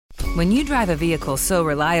When you drive a vehicle so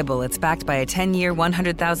reliable it's backed by a 10-year,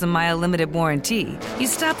 100,000-mile limited warranty, you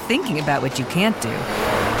stop thinking about what you can't do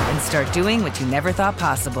and start doing what you never thought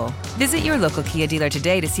possible. Visit your local Kia dealer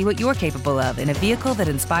today to see what you're capable of in a vehicle that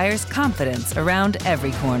inspires confidence around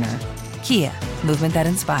every corner. Kia, movement that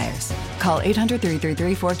inspires. Call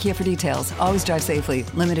 800-333-4KIA for details. Always drive safely.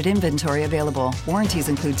 Limited inventory available. Warranties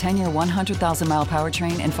include 10-year 100,000-mile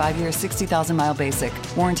powertrain and 5-year 60,000-mile basic.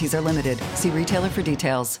 Warranties are limited. See retailer for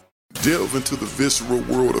details. Delve into the visceral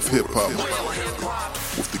world of hip-hop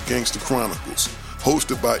with the Gangsta Chronicles,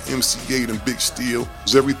 hosted by MC8 and Big Steel.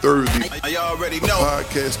 Every Thursday, a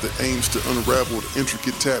podcast that aims to unravel the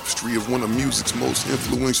intricate tapestry of one of music's most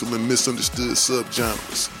influential and misunderstood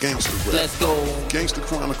subgenres, gangster rap. Let's go. Gangsta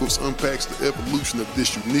Chronicles unpacks the evolution of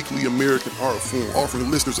this uniquely American art form,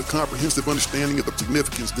 offering listeners a comprehensive understanding of the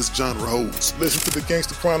significance this genre holds. Listen to the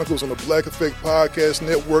Gangsta Chronicles on the Black Effect Podcast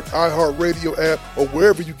Network, iHeartRadio app, or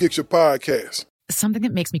wherever you get your podcasts. Something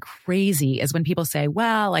that makes me crazy is when people say,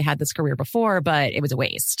 well, I had this career before, but it was a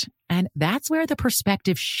waste. And that's where the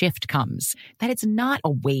perspective shift comes, that it's not a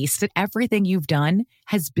waste, that everything you've done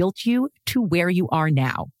has built you to where you are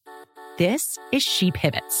now. This is She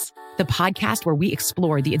Pivots, the podcast where we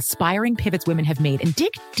explore the inspiring pivots women have made and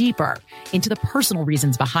dig deeper into the personal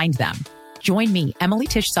reasons behind them. Join me, Emily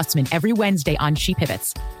Tish Sussman, every Wednesday on She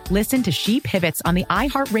Pivots. Listen to She Pivots on the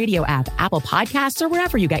iHeartRadio app, Apple Podcasts, or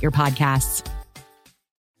wherever you get your podcasts.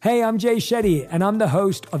 Hey, I'm Jay Shetty, and I'm the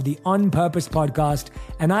host of the On Purpose podcast,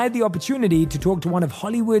 and I had the opportunity to talk to one of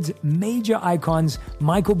Hollywood's major icons,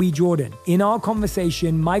 Michael B. Jordan. In our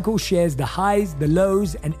conversation, Michael shares the highs, the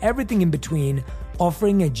lows, and everything in between,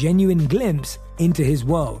 offering a genuine glimpse into his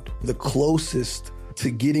world. The closest to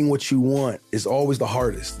getting what you want is always the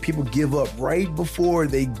hardest. People give up right before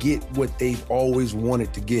they get what they've always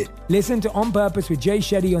wanted to get. Listen to On Purpose with Jay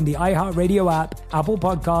Shetty on the iHeartRadio app, Apple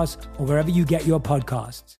Podcasts, or wherever you get your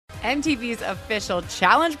podcasts. MTV's official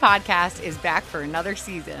Challenge podcast is back for another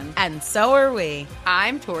season. And so are we.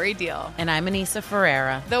 I'm Tori Deal. And I'm Anissa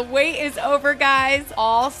Ferreira. The wait is over, guys.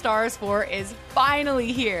 All Stars 4 is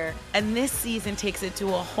finally here. And this season takes it to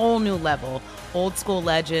a whole new level. Old school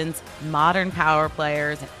legends, modern power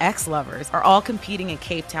players, and ex-lovers are all competing in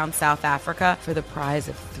Cape Town, South Africa for the prize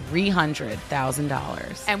of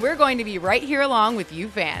 $300,000. And we're going to be right here along with you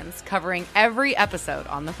fans, covering every episode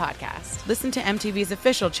on the podcast. Listen to MTV's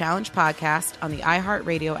official Challenge podcast on the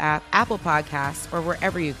iHeartRadio app, Apple Podcasts, or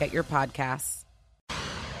wherever you get your podcasts.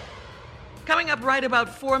 Coming up right about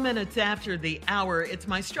 4 minutes after the hour, it's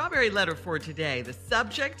my strawberry letter for today. The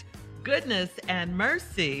subject, goodness and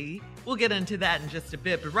mercy. We'll get into that in just a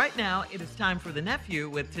bit, but right now it is time for the nephew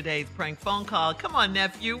with today's prank phone call. Come on,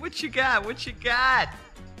 nephew, what you got? What you got?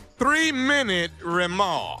 3-minute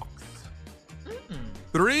remarks.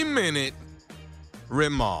 3-minute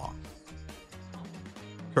remarks.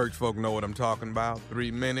 Church folk know what I'm talking about.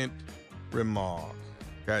 3-minute remarks.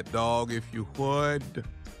 Cat dog, if you would.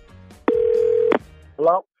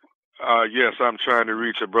 Hello? Yes, I'm trying to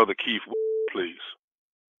reach a brother Keith, please.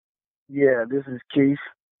 Yeah, this is Keith.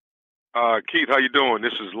 Keith, how you doing?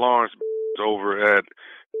 This is Lawrence over at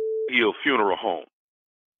Hill Funeral Home.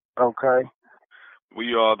 Okay.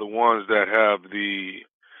 We are the ones that have the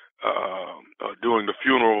doing the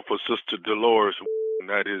funeral for Sister Dolores. And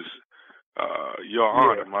that is your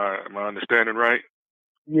aunt. Am I understanding right?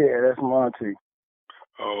 Yeah, that's my auntie.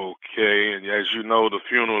 Okay, and as you know, the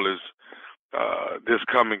funeral is this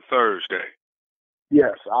coming Thursday.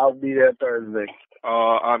 Yes, I'll be there Thursday.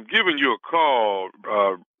 I'm giving you a call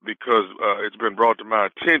because it's been brought to my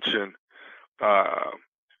attention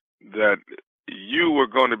that you were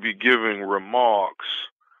going to be giving remarks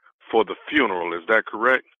for the funeral. Is that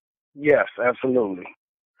correct? Yes, absolutely.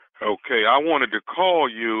 Okay, I wanted to call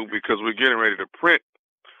you because we're getting ready to print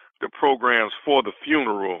the programs for the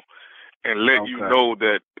funeral and let you know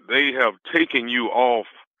that they have taken you off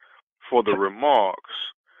for the remarks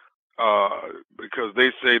because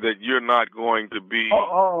they say that you're not going to be...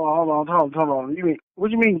 Hold on. What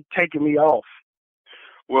do you mean taking me off?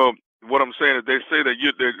 Well, what I'm saying is they say that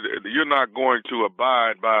you're not going to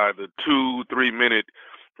abide by the 2-3 minute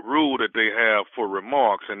rule that they have for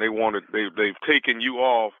remarks, and they've taken you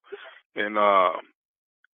off. And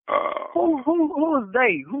who is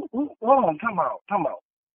they? Who? Hold on, come out.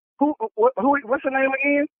 Who? What's the name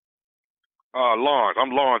again? Lawrence.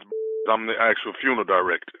 I'm Lawrence. I'm the actual funeral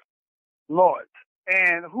director. Lawrence.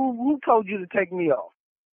 And who told you to take me off?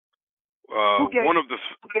 One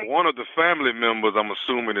of the family members, I'm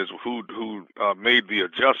assuming, is who made the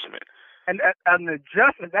adjustment. And an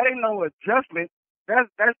adjustment? That ain't no adjustment. That's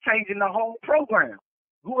changing the whole program.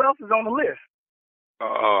 Who else is on the list?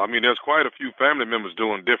 I mean, there's quite a few family members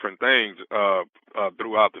doing different things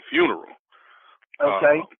throughout the funeral.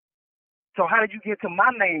 Okay. So how did you get to my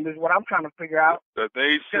name is what I'm trying to figure out.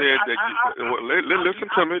 They said listen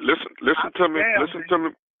to me,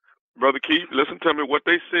 Brother Keith, listen to me. What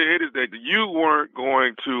they said is that you weren't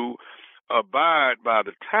going to abide by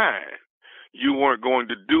the time. You weren't going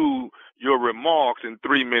to do your remarks in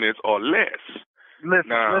 3 minutes or less.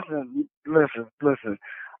 Listen.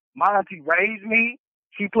 My auntie raised me.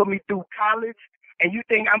 She put me through college. And you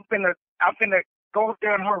think I'm finna go up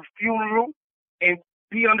there in her funeral and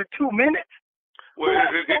be under 2 minutes? Well,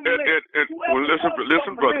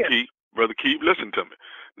 listen, Brother Keith, listen to me.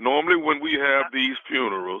 Normally when we have these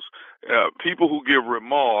funerals, people who give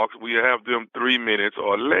remarks, we have them 3 minutes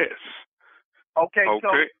or less. Okay. So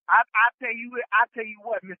I tell you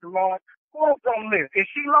what, Mr. Lawrence, who's on the list? Is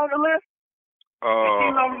Sheila on the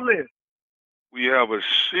list? We have a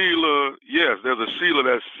Sheila. Yes, there's a Sheila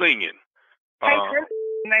that's singing. Take her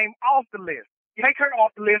name off the list. Take her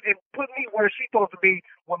off the list and put me where she's supposed to be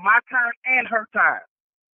with my time and her time.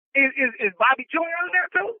 Is Bobby Jr. on there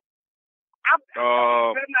too?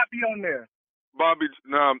 Better not be on there.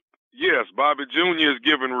 Yes, Bobby Jr. is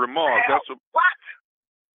giving remarks. What?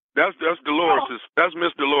 That's Dolores'. That's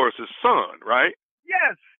Miss Dolores' son, right?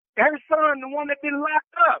 Yes, her son, the one that been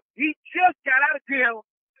locked up. He just got out of jail.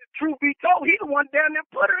 Truth be told, he the one down there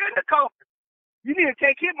put her in the coffin. You need to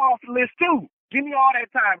take him off the list too. Give me all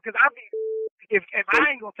that time, because if I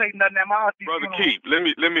ain't gonna take nothing, my auntie. Brother Keith, let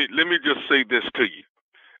me just say this to you.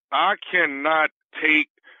 I cannot take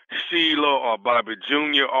Sheila or Bobby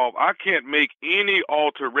Jr. off. I can't make any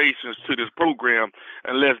alterations to this program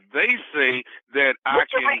unless they say that I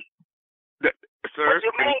can. Sir, what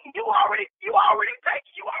you mean? You already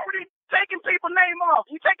taking people's name off.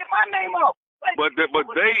 You taking my name off. But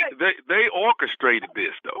they orchestrated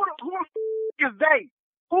this though. Who is they?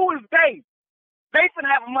 Who is they? They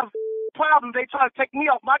finna have a mother problem. They try to take me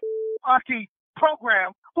off my auntie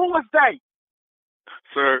program. Who is they?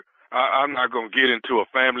 Sir, I'm not gonna get into a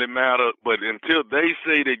family matter, but until they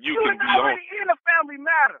say that you can be on. You're already in a family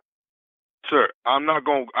matter. Sir, I'm not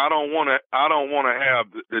going. I don't want to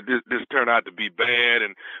have this turn out to be bad,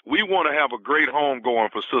 and we want to have a great home going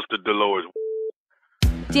for Sister Dolores.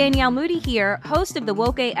 Danielle Moody here, host of the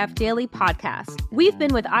Woke AF Daily podcast. We've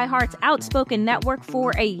been with iHeart's Outspoken Network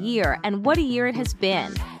for a year, and what a year it has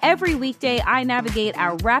been. Every weekday, I navigate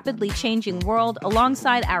our rapidly changing world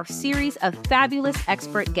alongside our series of fabulous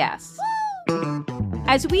expert guests.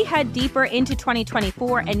 As we head deeper into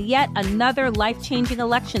 2024 and yet another life-changing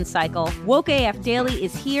election cycle, Woke AF Daily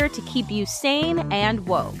is here to keep you sane and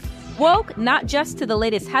woke. Woke not just to the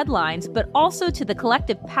latest headlines, but also to the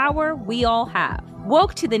collective power we all have.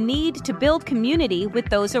 Woke to the need to build community with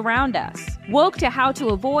those around us. Woke to how to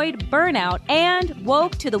avoid burnout, and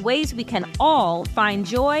woke to the ways we can all find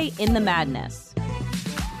joy in the madness.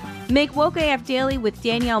 Make Woke AF Daily with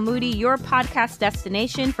Danielle Moody your podcast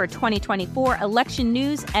destination for 2024 election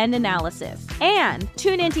news and analysis. And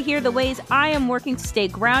tune in to hear the ways I am working to stay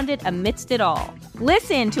grounded amidst it all.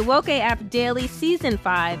 Listen to Woke AF Daily Season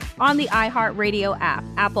 5 on the iHeartRadio app,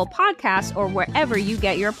 Apple Podcasts, or wherever you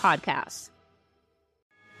get your podcasts.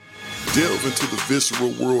 Delve into the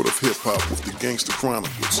visceral world of hip-hop with the Gangster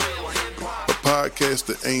Chronicles, a podcast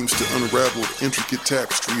that aims to unravel the intricate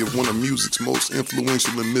tapestry of one of music's most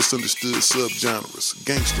influential and misunderstood subgenres,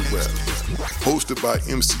 gangster rap. Hosted by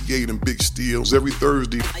MC8 and Big Steels every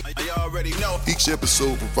Thursday, each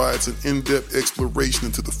episode provides an in-depth exploration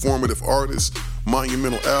into the formative artists,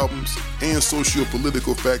 monumental albums, and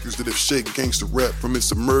socio-political factors that have shaped gangster rap from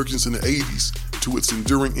its emergence in the 80s to its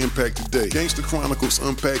enduring impact today. Gangster Chronicles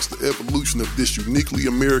unpacks the evolution of this uniquely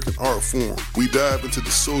American art form. We dive into the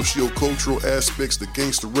socio-cultural aspects that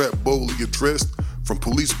gangster rap boldly addressed, from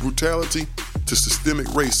police brutality to systemic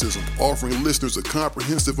racism, offering listeners a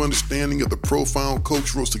comprehensive understanding of the profound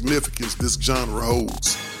cultural significance this genre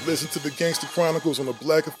holds. Listen to the Gangster Chronicles on the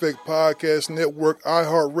Black Effect Podcast Network,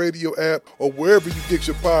 iHeartRadio app, or wherever you get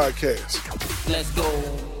your podcasts. Let's go.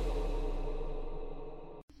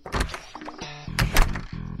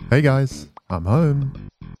 Hey guys, I'm home.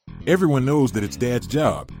 Everyone knows that it's Dad's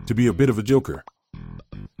job to be a bit of a joker.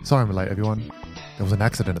 Sorry I'm late, everyone. There was an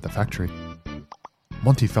accident at the factory.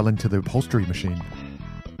 Monty fell into the upholstery machine.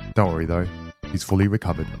 Don't worry though, he's fully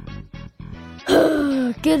recovered.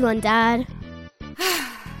 Good one, Dad.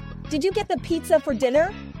 Did you get the pizza for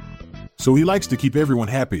dinner? So he likes to keep everyone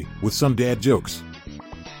happy with some dad jokes.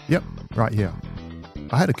 Yep, right here.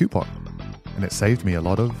 I had a coupon, and it saved me a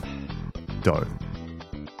lot of dough.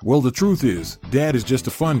 Well, the truth is, Dad is just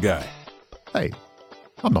a fun guy. Hey,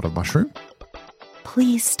 I'm not a mushroom.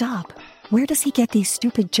 Please stop. Where does he get these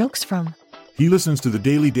stupid jokes from? He listens to the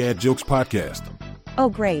Daily Dad Jokes podcast. Oh,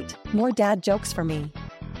 great. More dad jokes for me.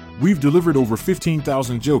 We've delivered over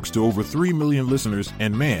 15,000 jokes to over 3 million listeners,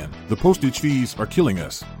 and man, the postage fees are killing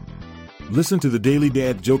us. Listen to the Daily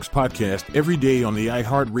Dad Jokes podcast every day on the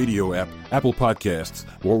iHeartRadio app, Apple Podcasts,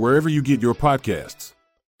 or wherever you get your podcasts.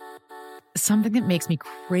 Something that makes me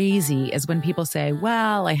crazy is when people say,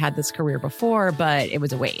 well, I had this career before, but it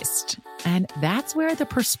was a waste. And that's where the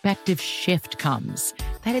perspective shift comes,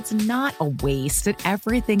 that it's not a waste, that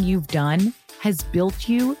everything you've done has built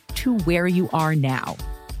you to where you are now.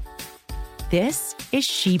 This is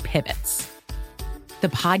She Pivots, the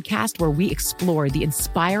podcast where we explore the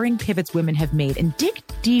inspiring pivots women have made and dig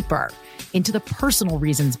deeper into the personal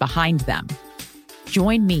reasons behind them.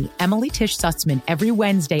 Join me, Emily Tish Sussman, every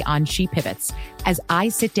Wednesday on She Pivots as I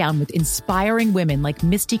sit down with inspiring women like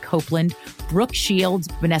Misty Copeland, Brooke Shields,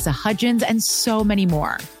 Vanessa Hudgens, and so many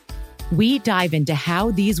more. We dive into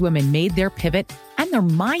how these women made their pivot and their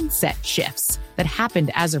mindset shifts that happened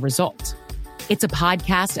as a result. It's a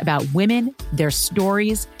podcast about women, their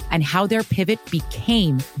stories, and how their pivot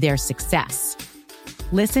became their success.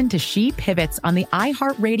 Listen to She Pivots on the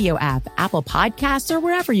iHeartRadio app, Apple Podcasts, or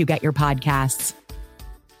wherever you get your podcasts.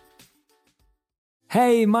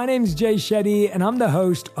 Hey, my name's Jay Shetty, and I'm the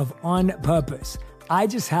host of On Purpose. I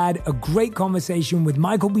just had a great conversation with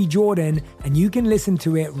Michael B. Jordan, and you can listen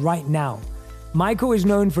to it right now. Michael is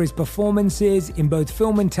known for his performances in both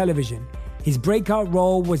film and television. His breakout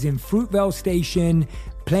role was in Fruitvale Station,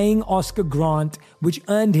 playing Oscar Grant, which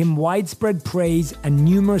earned him widespread praise and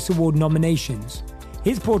numerous award nominations.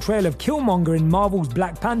 His portrayal of Killmonger in Marvel's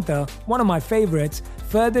Black Panther, one of my favorites,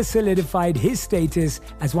 further solidified his status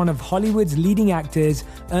as one of Hollywood's leading actors,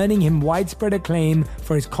 earning him widespread acclaim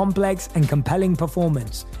for his complex and compelling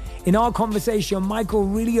performance. In our conversation, Michael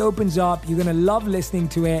really opens up. You're going to love listening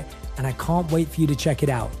to it, and I can't wait for you to check it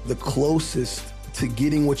out. The closest to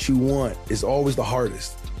getting what you want is always the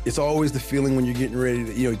hardest. It's always the feeling when you're getting ready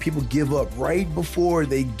to, people give up right before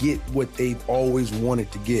they get what they've always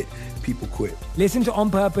wanted to get. People quit. Listen to On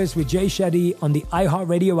Purpose with Jay Shetty on the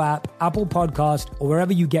iHeartRadio app, Apple Podcast, or wherever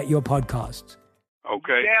you get your podcasts.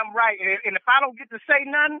 Okay. Damn right. And if I don't get to say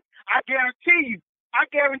nothing, I guarantee you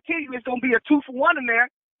it's going to be a 2-for-1 in there.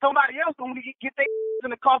 Somebody else going to get their in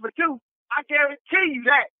the coffin too. I guarantee you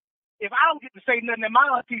that. If I don't get to say nothing at my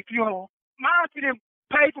auntie's funeral, my auntie didn't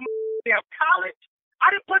pay for my damn college. I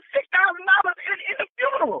didn't put $6,000 in the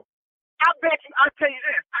funeral. I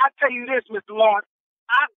tell you this, Mr. Lawrence.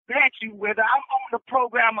 I bet you whether I'm on the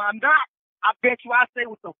program or not, I bet you I say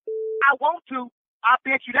what the I want to. I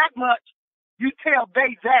bet you that much. You tell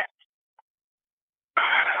they that.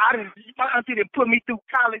 My auntie didn't put me through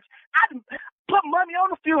college. I didn't put money on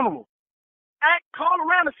the funeral. I call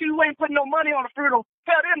around and see who ain't putting no money on the funeral.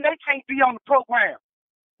 Tell them they can't be on the program.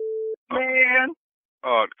 Man.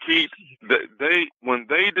 Keith, when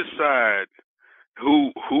they decide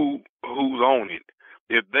who's on it,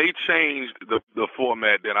 if they change the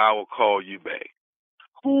format, then I will call you back.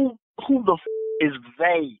 Who the is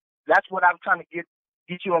they? That's what I'm trying to get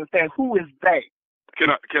you to understand. Who is they? Can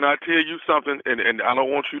I tell you something? And I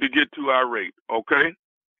don't want you to get too irate, okay?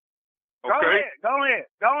 Go ahead,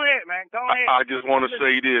 man. Go ahead. I just want to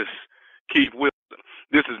say this, Keith Wilson.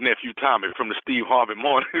 This is Nephew Tommy from the Steve Harvey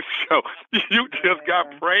Morning Show. You just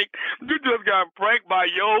got pranked. You just got pranked by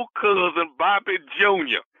your cousin Bobby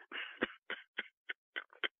Jr.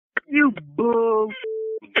 You bull.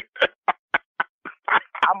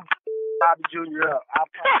 I'm Bobby Jr. up. I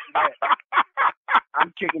promise you that.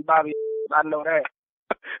 I'm kicking Bobby. I know that.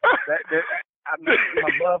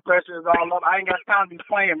 My blood pressure is all up. I ain't got time to be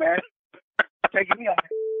playing, man. Taking me on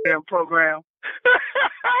the damn program.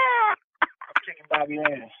 I'm kicking Bobby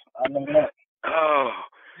ass. I know that. Oh,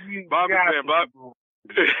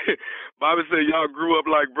 Bobby said y'all grew up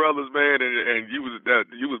like brothers, man, and you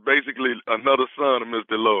was basically another son of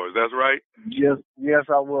Mr. Lawrence. That's right? Yes,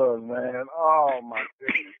 I was, man. Oh, my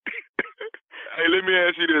goodness. Hey, let me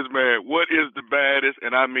ask you this, man. What is the baddest,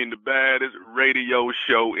 and I mean the baddest, radio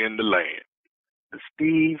show in the land? The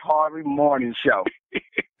Steve Harvey Morning Show.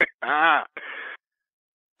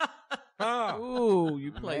 Ooh,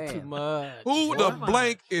 you play too much. Who the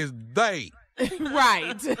blank is they?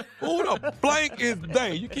 Right. Who the blank is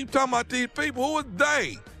they? You keep talking about these people. Who is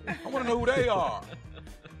they? I want to know who they are.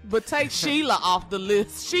 But take Sheila off the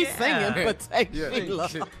list. She's singing, but take Sheila.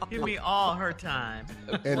 Give me all her time.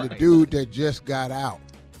 And the dude that just got out.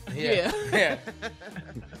 Yeah.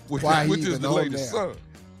 Which is the latest son.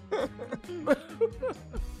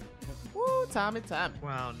 Woo, Tommy.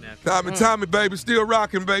 Wow, nephew. Tommy, baby, still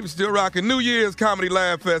rocking, baby, still rocking. New Year's Comedy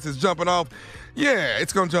Laugh Fest is jumping off Yeah,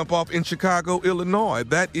 it's going to jump off in Chicago, Illinois.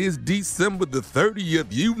 That is December the 30th,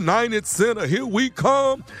 United Center. Here we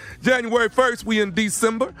come. January 1st, we in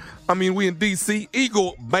D.C.,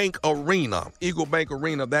 Eagle Bank Arena. Eagle Bank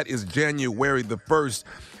Arena, that is January the 1st.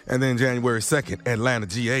 And then January 2nd, Atlanta,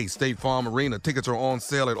 GA, State Farm Arena. Tickets are on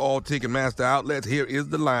sale at all Ticketmaster outlets. Here is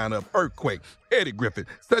the lineup. Earthquake, Eddie Griffin,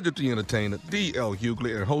 Cedric Entertainer, D.L.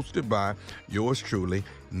 Hughley, and hosted by yours truly,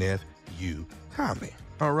 Nephew Tommy.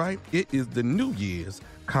 All right? It is the New Year's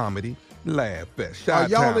Comedy Laugh Fest. Are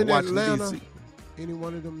y'all in Washington, Atlanta? D.C. Any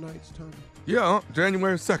one of them nights, Tommy? Yeah,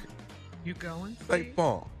 January 2nd. You going? State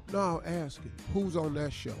Farm. No, asking. Who's on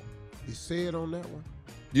that show? Is Sid on that one?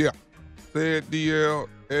 Yeah. Sid, DL,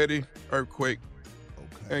 Eddie, Earthquake,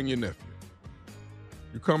 and your nephew.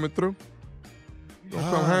 You coming through? You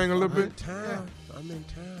gonna come hang a little bit? I'm in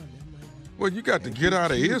town. Well, you got to get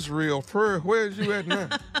out of Israel first. Where's you at now?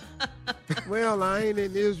 Well, I ain't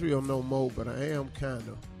in Israel no more, but I am kind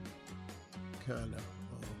of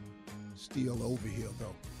still over here,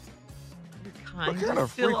 though. What kind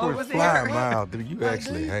of frequent fly mile do you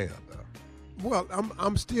actually have, though? Well,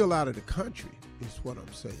 I'm still out of the country, is what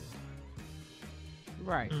I'm saying.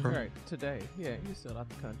 Right. Today. Yeah, you're still out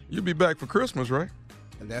the country. You'll be back for Christmas, right?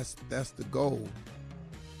 And that's the goal.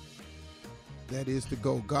 That is the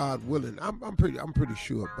goal, God willing. I'm pretty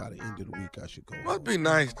sure by the end of the week I should go. Must be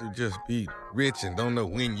nice to just be rich and don't know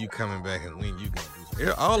when you coming back and when you gonna do.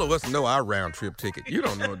 Yeah, all of us know our round trip ticket. You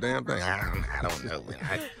don't know a damn thing. I don't know when.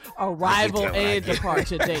 Arrival and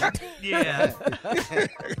departure date. Yeah.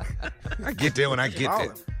 I get there when I get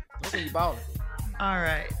there. That's when you ballin'. All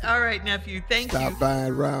right, nephew. Thank you. Stop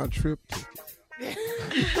buying round trip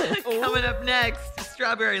tickets. Coming up next,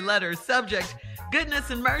 Strawberry Letter. Subject,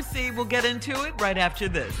 goodness and mercy. We'll get into it right after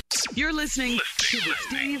this. You're listening to the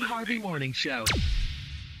Steve Harvey Morning Show.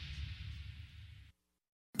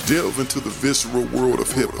 Delve into the visceral world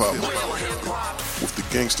of hip-hop with the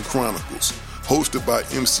Gangster Chronicles. Hosted by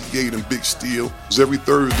MC8 and Big Steel, every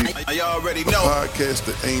Thursday, a podcast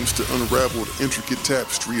that aims to unravel the intricate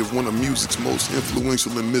tapestry of one of music's most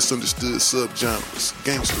influential and misunderstood subgenres,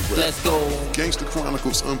 gangster rap. Let's go. Gangster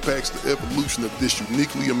Chronicles unpacks the evolution of this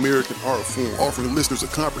uniquely American art form, offering listeners a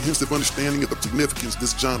comprehensive understanding of the significance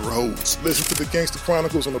this genre holds. Listen to the Gangster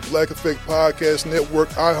Chronicles on the Black Effect Podcast Network,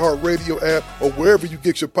 iHeartRadio app, or wherever you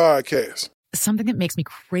get your podcasts. Something that makes me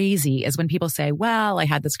crazy is when people say, well, I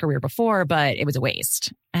had this career before, but it was a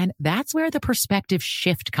waste. And that's where the perspective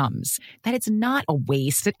shift comes, that it's not a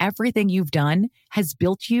waste, that everything you've done has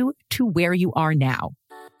built you to where you are now.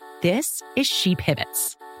 This is She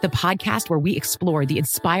Pivots, the podcast where we explore the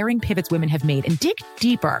inspiring pivots women have made and dig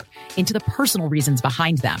deeper into the personal reasons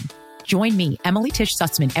behind them. Join me, Emily Tish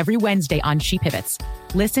Sussman, every Wednesday on She Pivots.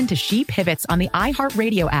 Listen to She Pivots on the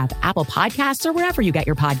iHeartRadio app, Apple Podcasts, or wherever you get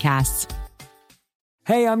your podcasts.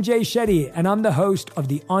 Hey, I'm Jay Shetty, and I'm the host of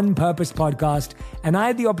the On Purpose podcast, and I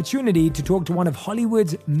had the opportunity to talk to one of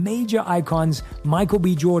Hollywood's major icons, Michael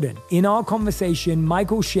B. Jordan. In our conversation,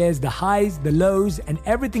 Michael shares the highs, the lows, and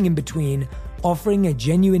everything in between, offering a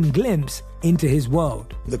genuine glimpse into his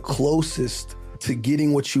world. The closest to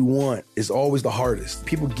getting what you want is always the hardest.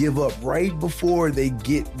 People give up right before they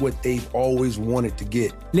get what they've always wanted to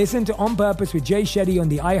get. Listen to On Purpose with Jay Shetty on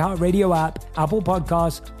the iHeartRadio app, Apple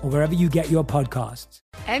Podcasts, or wherever you get your podcasts.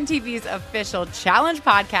 MTV's official Challenge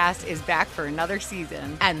podcast is back for another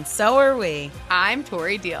season. And so are we. I'm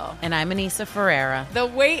Tori Deal. And I'm Anissa Ferreira. The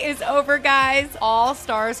wait is over, guys. All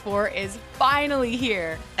Stars 4 is finally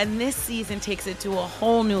here. And this season takes it to a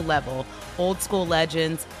whole new level. Old school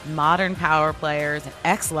legends, modern power players, and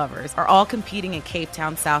ex-lovers are all competing in Cape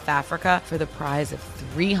Town, South Africa for the prize of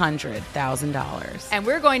 $300,000. And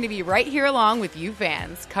we're going to be right here along with you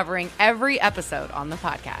fans, covering every episode on the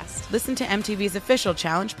podcast. Listen to MTV's official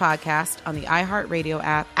Challenge podcast on the iHeartRadio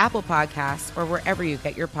app, Apple Podcasts, or wherever you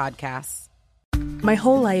get your podcasts. My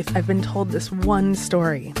whole life, I've been told this one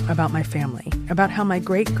story about my family, about how my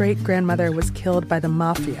great-great-grandmother was killed by the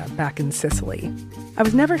mafia back in Sicily. I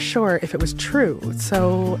was never sure if it was true,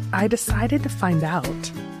 so I decided to find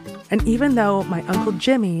out. And even though my Uncle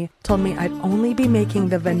Jimmy told me I'd only be making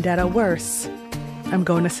the vendetta worse, I'm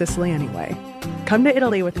going to Sicily anyway. Come to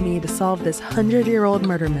Italy with me to solve this 100-year-old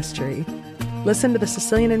murder mystery. Listen to The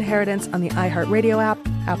Sicilian Inheritance on the iHeartRadio app,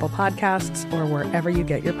 Apple Podcasts, or wherever you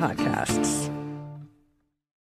get your podcasts.